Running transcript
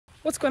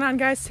What's going on,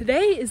 guys?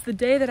 Today is the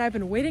day that I've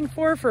been waiting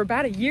for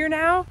about a year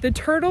now. The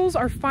turtles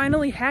are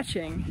finally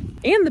hatching.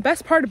 And the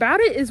best part about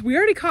it is we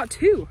already caught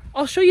two.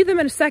 I'll show you them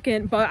in a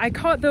second, but I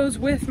caught those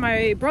with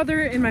my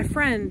brother and my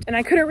friend, and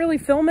I couldn't really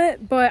film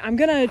it, but I'm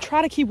gonna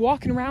try to keep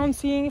walking around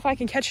seeing if I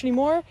can catch any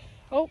more.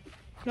 Oh,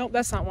 nope,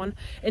 that's not one.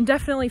 And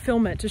definitely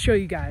film it to show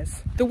you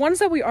guys. The ones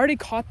that we already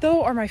caught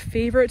though are my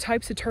favorite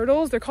types of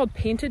turtles. They're called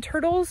painted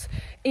turtles,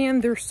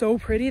 and they're so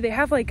pretty. They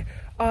have like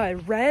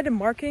red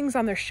markings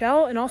on their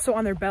shell and also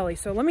on their belly.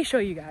 So let me show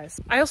you guys.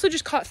 I also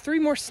just caught 3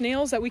 more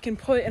snails that we can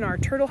put in our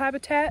turtle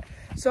habitat.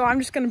 So I'm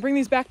just gonna bring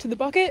these back to the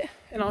bucket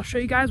and I'll show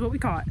you guys what we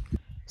caught.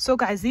 So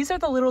guys, these are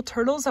the little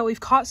turtles that we've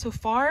caught so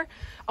far.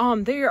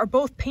 They are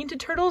both painted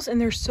turtles and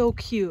they're so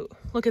cute.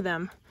 Look at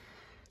them.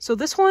 So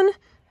this one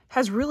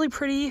has really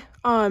pretty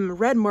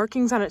red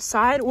markings on its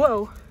side.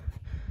 Whoa.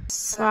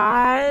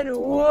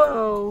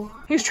 Whoa.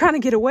 He was trying to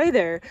get away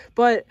there,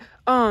 but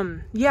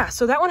yeah,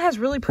 so that one has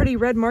really pretty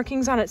red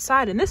markings on its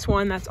side, and this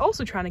one that's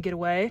also trying to get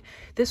away,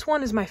 this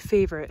one is my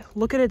favorite.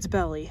 Look at its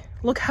belly.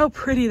 Look how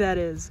pretty that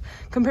is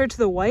compared to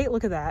the white.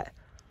 Look at that.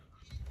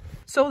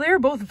 So they're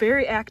both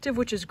very active,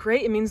 which is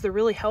great. It means they're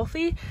really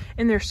healthy,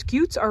 and their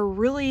scutes are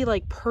really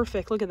like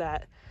perfect. Look at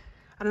that.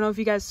 I don't know if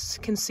you guys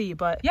can see,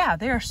 but yeah,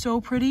 they are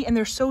so pretty and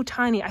they're so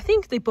tiny. I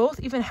think they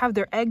both even have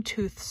their egg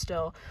tooth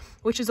still,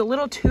 which is a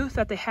little tooth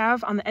that they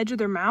have on the edge of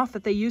their mouth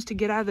that they use to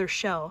get out of their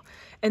shell.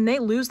 And they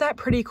lose that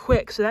pretty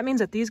quick. So that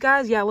means that these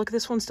guys, yeah, look,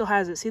 this one still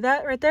has it. See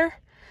that right there?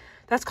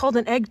 That's called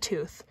an egg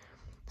tooth.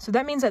 So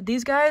that means that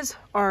these guys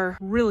are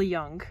really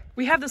young.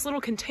 We have this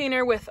little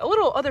container with a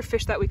little other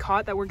fish that we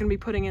caught that we're gonna be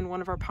putting in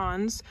one of our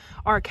ponds.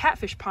 Our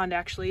catfish pond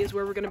actually is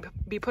where we're gonna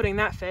be putting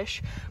that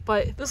fish.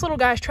 But this little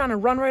guy's trying to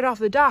run right off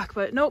the dock,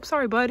 but nope,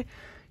 sorry bud.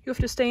 You have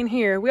to stay in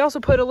here. We also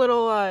put a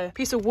little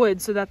piece of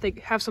wood so that they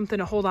have something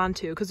to hold on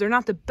to, because they're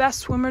not the best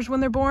swimmers when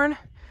they're born,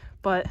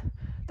 but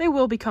they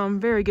will become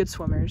very good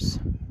swimmers.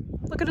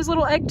 Look at his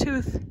little egg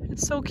tooth.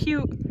 It's so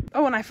cute.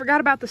 Oh, and I forgot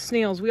about the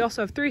snails. We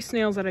also have 3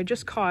 snails that I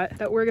just caught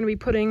that we're gonna be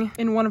putting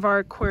in one of our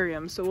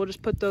aquariums. So we'll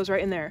just put those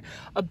right in there.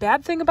 A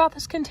bad thing about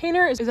this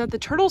container is that the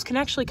turtles can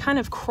actually kind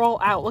of crawl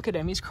out. Look at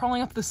him, he's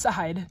crawling up the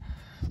side.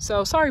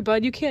 So sorry,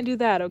 bud, you can't do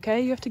that,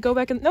 okay? You have to go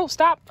back and, no,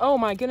 stop. Oh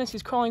my goodness,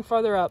 he's crawling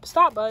farther up.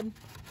 Stop, bud.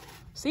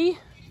 See,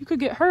 you could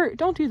get hurt.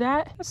 Don't do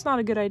that. That's not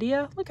a good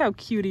idea. Look how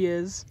cute he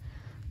is.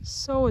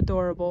 So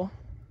adorable.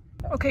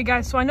 Okay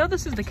guys, so I know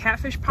this is the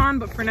catfish pond,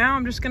 but for now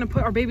I'm just gonna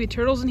put our baby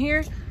turtles in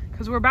here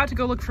because we're about to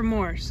go look for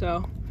more.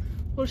 So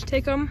we'll just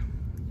take them,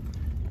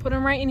 put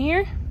them right in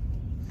here,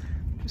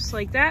 just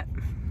like that.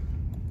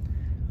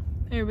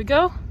 There we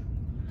go.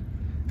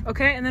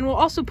 Okay, and then we'll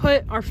also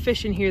put our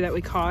fish in here that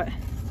we caught.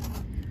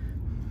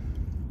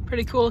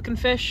 Pretty cool looking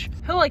fish.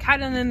 He'll like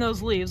hiding in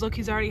those leaves. Look,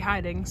 he's already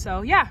hiding.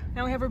 So yeah,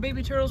 now we have our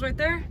baby turtles right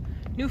there.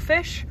 New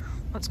fish.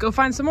 Let's go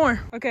find some more.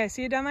 Okay,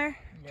 see it down there?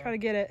 Yeah. Try to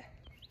get it.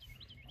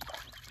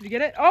 Did you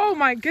get it? Oh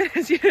my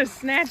goodness, you just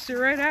snatched it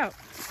right out.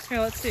 Here,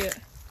 let's see it.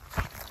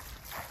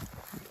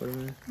 Put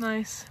them in.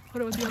 Nice.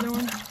 Put it with the other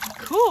one.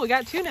 Cool, we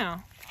got 2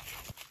 now.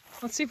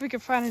 Let's see if we can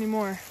find any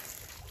more.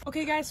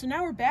 Okay guys, so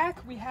now we're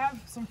back. We have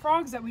some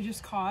frogs that we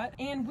just caught,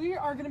 and we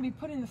are gonna be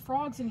putting the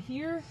frogs in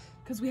here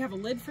because we have a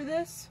lid for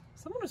this.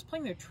 Someone is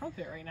playing their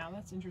trumpet right now.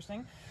 That's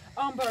interesting.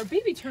 But our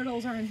baby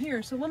turtles are in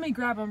here, so let me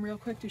grab them real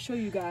quick to show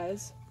you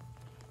guys.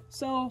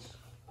 So,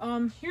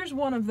 here's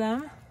one of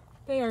them.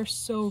 They are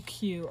so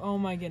cute. Oh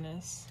my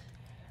goodness.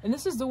 And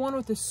this is the one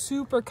with the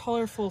super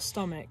colorful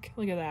stomach.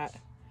 Look at that.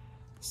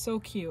 So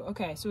cute.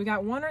 Okay, so we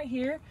got one right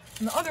here,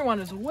 and the other one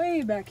is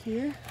way back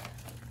here.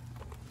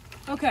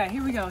 Okay,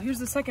 here we go. Here's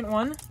the second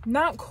one.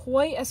 Not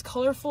quite as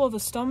colorful of a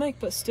stomach,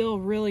 but still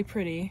really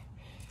pretty.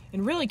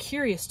 And really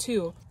curious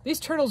too. These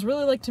turtles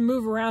really like to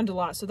move around a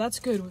lot, so that's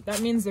good. That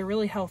means they're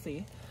really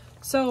healthy.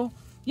 So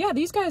yeah,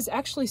 these guys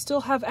actually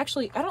still have, I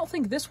don't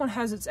think this one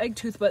has its egg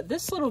tooth, but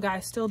this little guy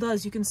still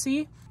does. You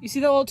see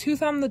that little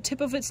tooth on the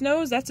tip of its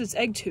nose? That's its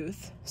egg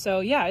tooth. So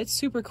yeah, it's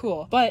super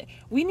cool. But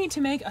we need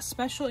to make a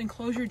special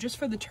enclosure just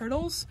for the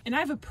turtles, and I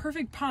have a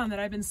perfect pond that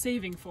I've been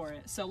saving for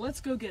it. So let's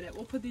go get it.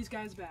 We'll put these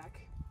guys back.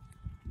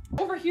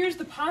 Over here's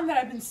the pond that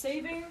I've been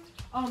saving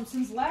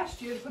since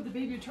last year to put the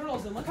baby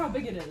turtles in. Look how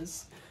big it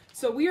is.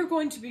 So we are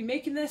going to be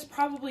making this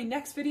probably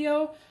next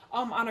video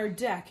on our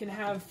deck and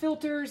have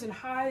filters and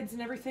hides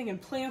and everything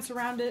and plants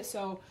around it.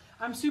 So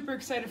I'm super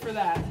excited for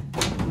that.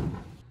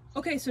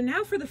 Okay, so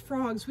now for the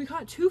frogs. We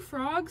caught 2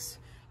 frogs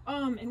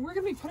and we're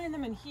gonna be putting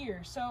them in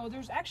here. So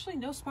there's actually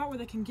no spot where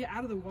they can get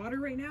out of the water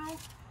right now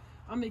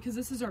because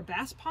this is our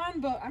bass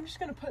pond, but I'm just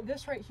gonna put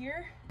this right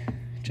here,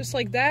 just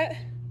like that.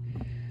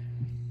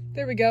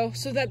 There we go,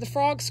 so that the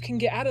frogs can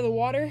get out of the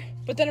water.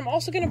 But then I'm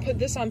also gonna put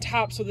this on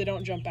top so they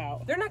don't jump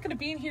out. They're not gonna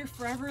be in here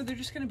forever. They're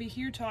just gonna be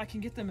here till I can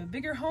get them a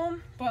bigger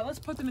home, but let's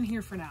put them in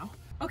here for now.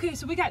 Okay,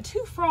 so we got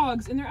 2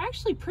 frogs and they're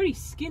actually pretty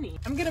skinny.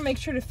 I'm gonna make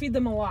sure to feed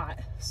them a lot.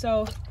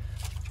 So,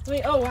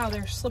 oh wow,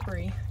 they're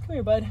slippery. Come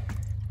here, bud.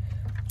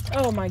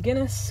 Oh my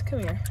goodness, come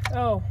here.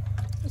 Oh,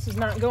 this is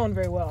not going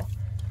very well.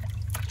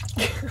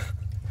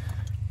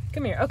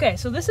 Come here. Okay,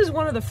 so this is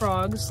one of the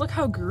frogs. Look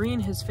how green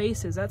his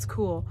face is, that's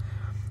cool.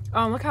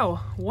 Look how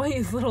white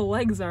his little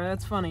legs are.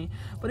 That's funny.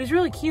 But he's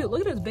really cute.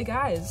 Look at his big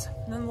eyes.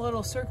 And then the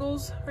little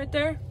circles right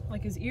there,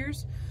 like his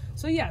ears.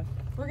 So yeah,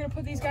 we're gonna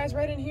put these guys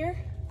right in here.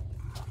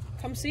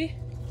 Come see.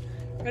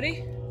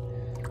 Ready?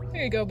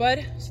 There you go,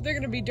 bud. So they're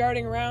gonna be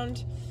darting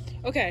around.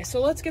 Okay,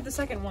 so let's get the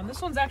second one.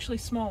 This one's actually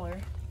smaller.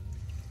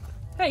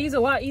 Hey, he's a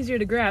lot easier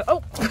to grab.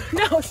 Oh,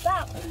 no,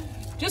 stop.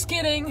 Just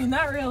kidding,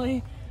 not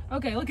really.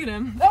 Okay, look at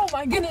him. Oh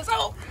my goodness,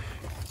 oh.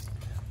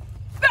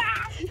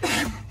 Ah!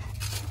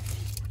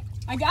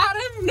 I got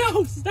him.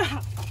 No,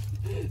 stop.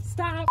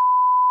 Stop.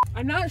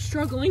 I'm not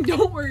struggling,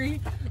 don't worry.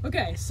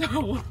 Okay,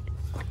 so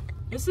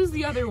this is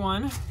the other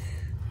one.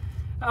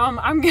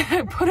 I'm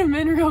gonna put him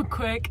in real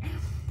quick.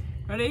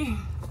 Ready?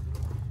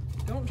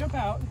 Don't jump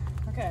out.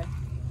 Okay,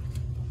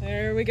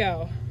 there we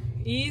go.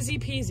 Easy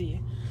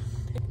peasy.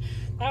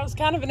 That was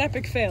kind of an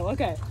epic fail.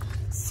 Okay,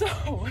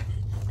 so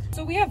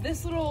we have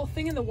this little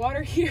thing in the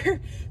water here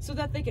so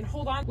that they can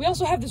hold on. We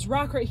also have this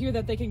rock right here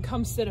that they can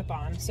come sit up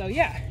on. So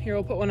yeah, here,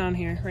 we'll put one on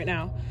here right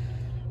now.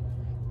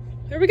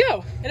 There we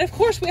go. And of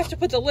course we have to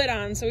put the lid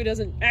on so he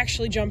doesn't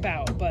actually jump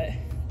out, but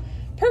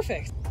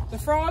perfect. The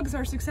frogs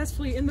are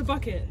successfully in the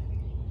bucket.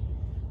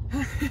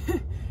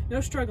 No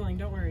struggling,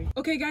 don't worry.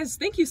 Okay guys,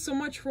 thank you so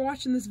much for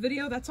watching this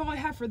video. That's all I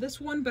have for this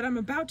one, but I'm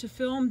about to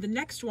film the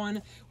next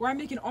one where I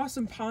make an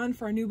awesome pond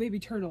for our new baby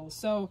turtles.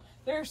 So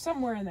they're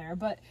somewhere in there,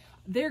 but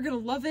they're gonna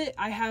love it.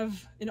 I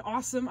have an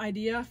awesome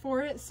idea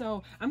for it,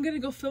 so I'm gonna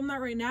go film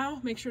that right now.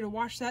 Make sure to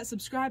watch that,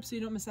 subscribe so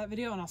you don't miss that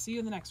video, and I'll see you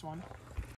in the next one.